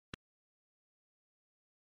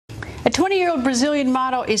20-year-old Brazilian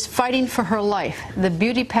model is fighting for her life. The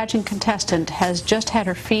beauty pageant contestant has just had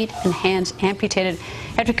her feet and hands amputated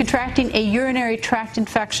after contracting a urinary tract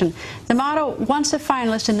infection. The model, once a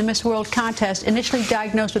finalist in the Miss World contest, initially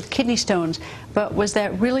diagnosed with kidney stones. But was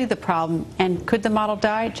that really the problem? And could the model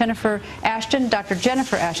die? Dr.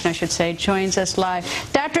 Jennifer Ashton, I should say, joins us live.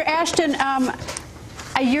 Dr. Ashton,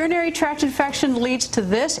 a urinary tract infection leads to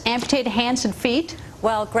this, amputated hands and feet?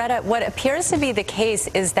 Well, Greta, what appears to be the case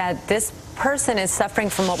is that this person is suffering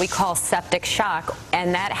from what we call septic shock,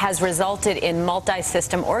 and that has resulted in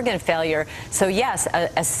multi-system organ failure. So yes,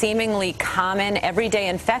 a seemingly common everyday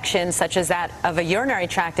infection, such as that of a urinary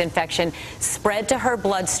tract infection, spread to her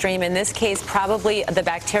bloodstream. In this case, probably the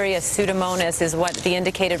bacteria Pseudomonas is what the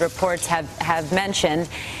indicated reports have mentioned.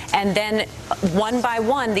 And then one by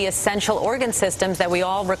one, the essential organ systems that we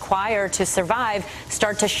all require to survive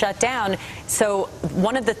start to shut down. So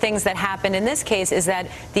one of the things that happened in this case is that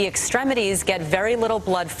the extremities get very little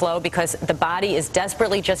blood flow because the body is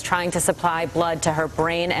desperately just trying to supply blood to her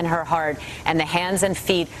brain and her heart, and the hands and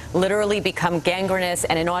feet literally become gangrenous,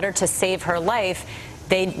 and in order to save her life,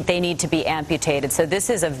 they need to be amputated. So this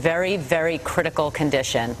is a very, very critical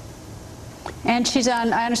condition. And she's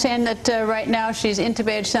on, I understand that right now she's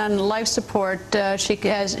intubated, she's on life support. She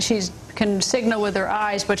can signal with her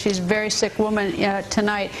eyes, but she's a very sick woman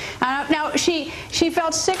tonight. Now, she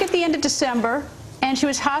felt sick at the end of December, and she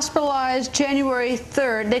was hospitalized January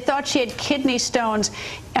 3rd. They thought she had kidney stones.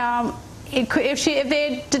 If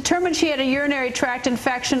they had determined she had a urinary tract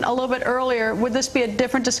infection a little bit earlier, would this be a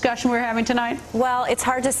different discussion we're having tonight? Well, it's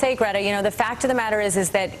hard to say, Greta. You know, the fact of the matter is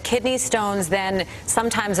that kidney stones then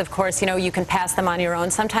sometimes, of course, you know, you can pass them on your own.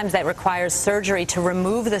 Sometimes that requires surgery to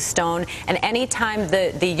remove the stone. And any time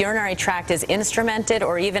the urinary tract is instrumented,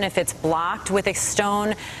 or even if it's blocked with a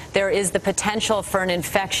stone, there is the potential for an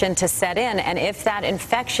infection to set in. And if that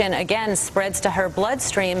infection, again, spreads to her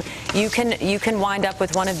bloodstream, you can wind up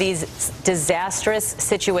with one of these disastrous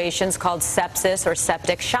situations called sepsis or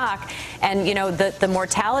septic shock. And, you know, the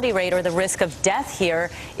mortality rate or the risk of death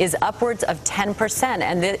here is upwards of 10%.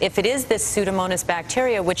 And if it is this Pseudomonas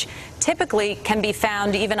bacteria, which typically can be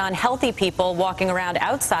found even on healthy people walking around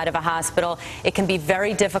outside of a hospital, it can be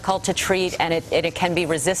very difficult to treat, and it can be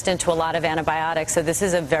resistant to a lot of antibiotics. So this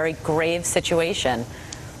is a very grave situation.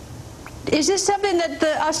 Is this something that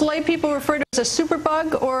us lay people refer to as a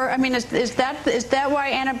superbug, or I mean, is that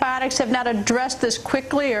why antibiotics have not addressed this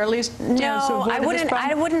quickly, or at least no?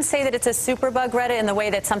 I wouldn't say that it's a superbug, Greta, in the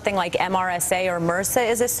way that something like MRSA or MRSA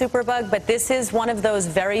is a superbug. But this is one of those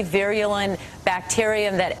very virulent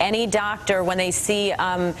bacterium that any doctor, when they see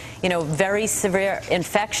you know, very severe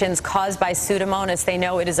infections caused by Pseudomonas, they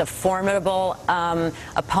know it is a formidable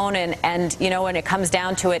opponent. And you know, when it comes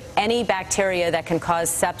down to it, any bacteria that can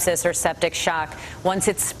cause sepsis or septic shock, once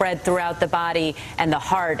it's spread throughout the body, and the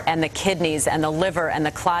heart and the kidneys and the liver and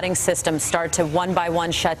the clotting system start to one by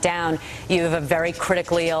one shut down, you have a very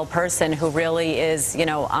critically ill person who really is, you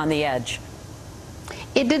know, on the edge.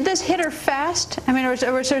 Did this hit her fast? I mean,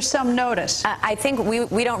 or was there some notice? I think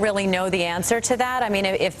we don't really know the answer to that. I mean,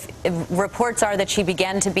 if reports are that she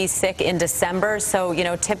began to be sick in December, so, you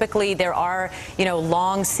know, typically there are, you know,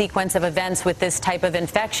 long sequence of events with this type of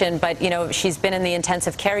infection, but, you know, she's been in the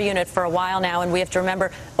intensive care unit for a while now, and we have to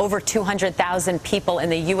remember over 200,000 people in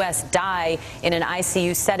the U.S. die in an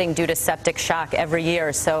ICU setting due to septic shock every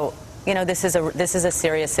year. So, you know, this is a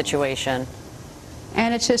serious situation.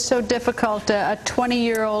 And it's just so difficult. A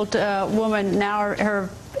 20-year-old woman, now her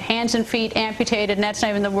hands and feet amputated, and that's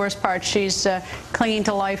not even the worst part. She's clinging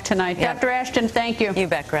to life tonight. Yeah. Dr. Ashton, thank you. You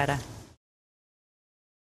bet, Greta.